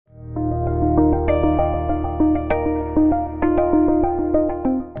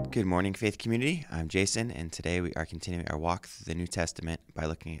Good morning, Faith Community. I'm Jason, and today we are continuing our walk through the New Testament by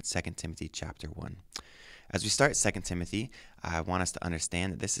looking at 2 Timothy chapter 1. As we start 2 Timothy, I want us to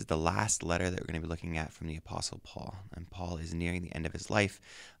understand that this is the last letter that we're going to be looking at from the Apostle Paul. And Paul is nearing the end of his life.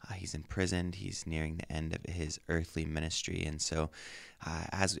 He's imprisoned. He's nearing the end of his earthly ministry. And so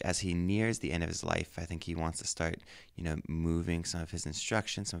as he nears the end of his life, I think he wants to start, moving some of his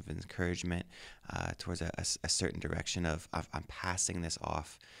instruction, some of his encouragement towards a certain direction of I'm passing this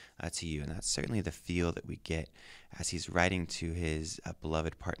off to you. And that's certainly the feel that we get as he's writing to his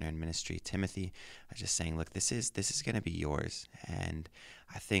beloved partner in ministry, Timothy, just saying, look, this is going to be yours. And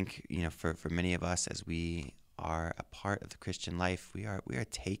I think, for many of us, as we are a part of the Christian life, we are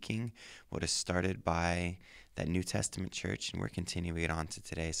taking what is started by that New Testament church, and we're continuing it on to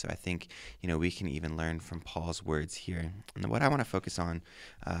today. So I think, we can even learn from Paul's words here. And what I want to focus on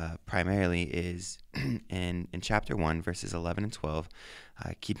primarily is in chapter 1, verses 11 and 12,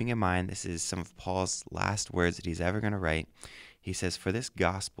 keeping in mind this is some of Paul's last words that he's ever going to write. He says, "For this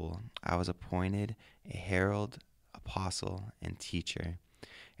gospel I was appointed a herald, apostle, and teacher,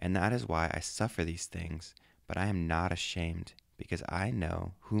 and that is why I suffer these things. But I am not ashamed, because I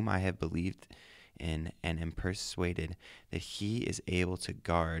know whom I have believed in and am persuaded that he is able to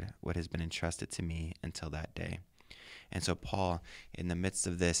guard what has been entrusted to me until that day." And so Paul, in the midst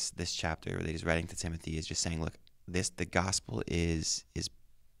of this chapter that he's writing to Timothy, is just saying, look, the gospel is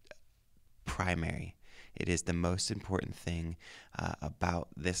primary. It is the most important thing about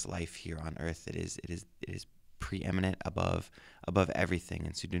this life here on earth. It is preeminent above everything.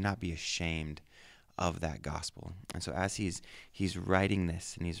 And so do not be ashamed of that gospel. And so as he's writing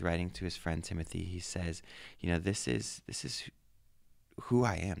this, and he's writing to his friend Timothy, he says, this is who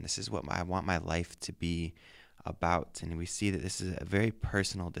I am. This is what I want my life to be about. And we see that this is a very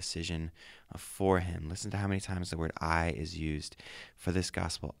personal decision for him. Listen to how many times the word "I" is used. For this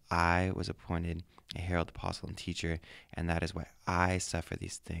gospel, I was appointed a herald, apostle, and teacher, and that is why I suffer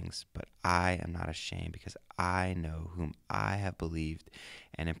these things. But I am not ashamed, because I know whom I have believed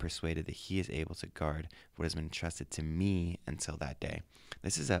and am persuaded that he is able to guard what has been entrusted to me until that day.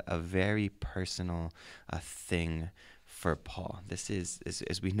 This is a very personal thing for Paul. This is,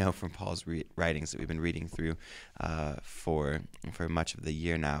 as we know from Paul's writings that we've been reading through for much of the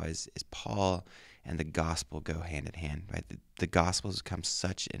year now, is Paul and the gospel go hand in hand, right? The gospel has become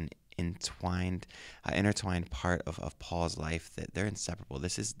such an intertwined part of Paul's life that they're inseparable.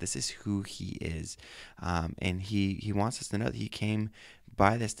 This is who he is, and he wants us to know that he came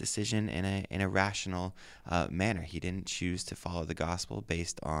by this decision in a rational manner. He didn't choose to follow the gospel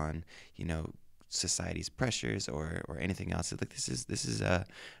based on society's pressures or anything else. Like this is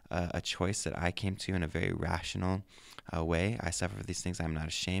a choice that I came to in a very rational way. I suffer for these things. I'm not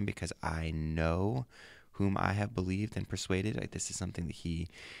ashamed, because I know whom I have believed and persuaded. Like this is something that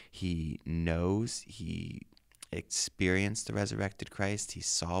he knows. He experienced the resurrected Christ. He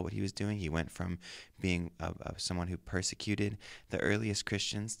saw what he was doing. He went from being someone who persecuted the earliest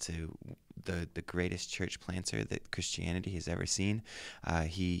Christians to the greatest church planter that Christianity has ever seen.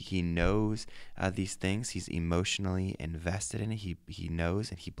 He knows these things. He's emotionally invested in it. He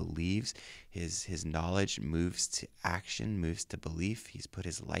knows and he believes. His knowledge moves to action, moves to belief. He's put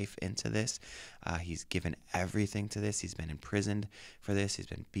his life into this. He's given everything to this. He's been imprisoned for this. He's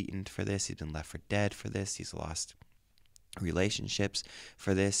been beaten for this. He's been left for dead for this. He's lost relationships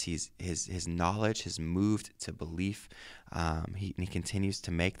for this. His knowledge has moved to belief. He continues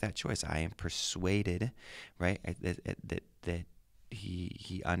to make that choice. I am persuaded, right, that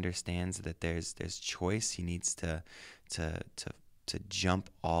he understands that there's choice. He needs to jump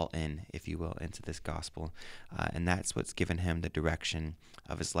all in, if you will, into this gospel, and that's what's given him the direction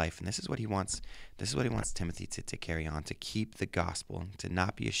of his life. And this is what he wants Timothy to carry on, to keep the gospel, to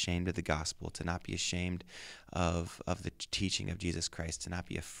not be ashamed of the gospel, to not be ashamed of the teaching of Jesus Christ, to not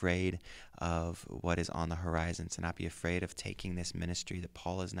be afraid of what is on the horizon, to not be afraid of taking this ministry that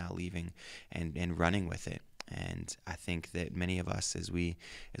Paul is now leaving and running with it. And I think that many of us, as we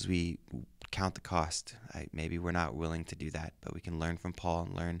count the cost, maybe we're not willing to do that, but we can learn from Paul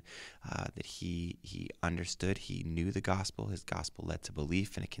and learn that he understood, he knew the gospel. His gospel led to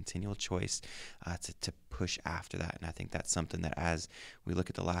belief and a continual choice to push after that. And I think that's something that, as we look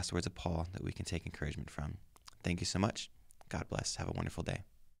at the last words of Paul, that we can take encouragement from. Thank you so much. God bless. Have a wonderful day.